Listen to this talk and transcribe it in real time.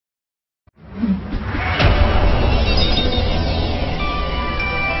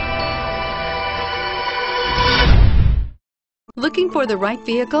Looking for the right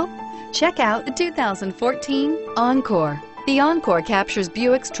vehicle? Check out the 2014 Encore. The Encore captures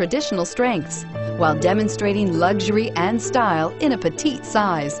Buick's traditional strengths while demonstrating luxury and style in a petite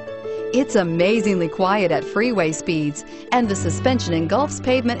size. It's amazingly quiet at freeway speeds, and the suspension engulfs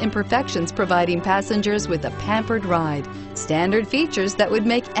pavement imperfections, providing passengers with a pampered ride. Standard features that would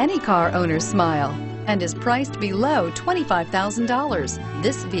make any car owner smile, and is priced below $25,000.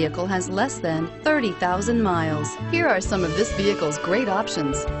 This vehicle has less than 30,000 miles. Here are some of this vehicle's great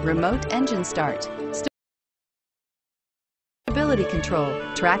options: remote engine start, stability control,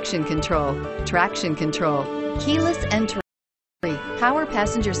 traction control, keyless entry, power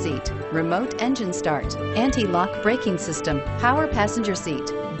passenger seat, remote engine start, anti-lock braking system, power passenger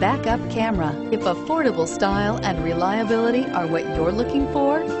seat, backup camera. If affordable style and reliability are what you're looking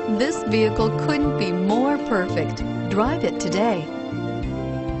for, this vehicle couldn't be more perfect. Drive it today.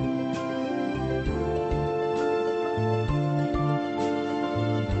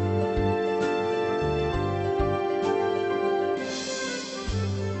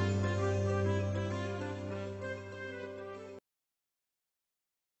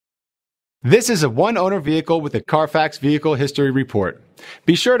 This is a one-owner vehicle with a Carfax Vehicle History Report.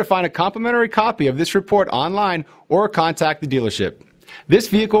 Be sure to find a complimentary copy of this report online or contact the dealership. This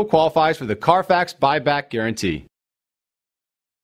vehicle qualifies for the Carfax Buyback Guarantee.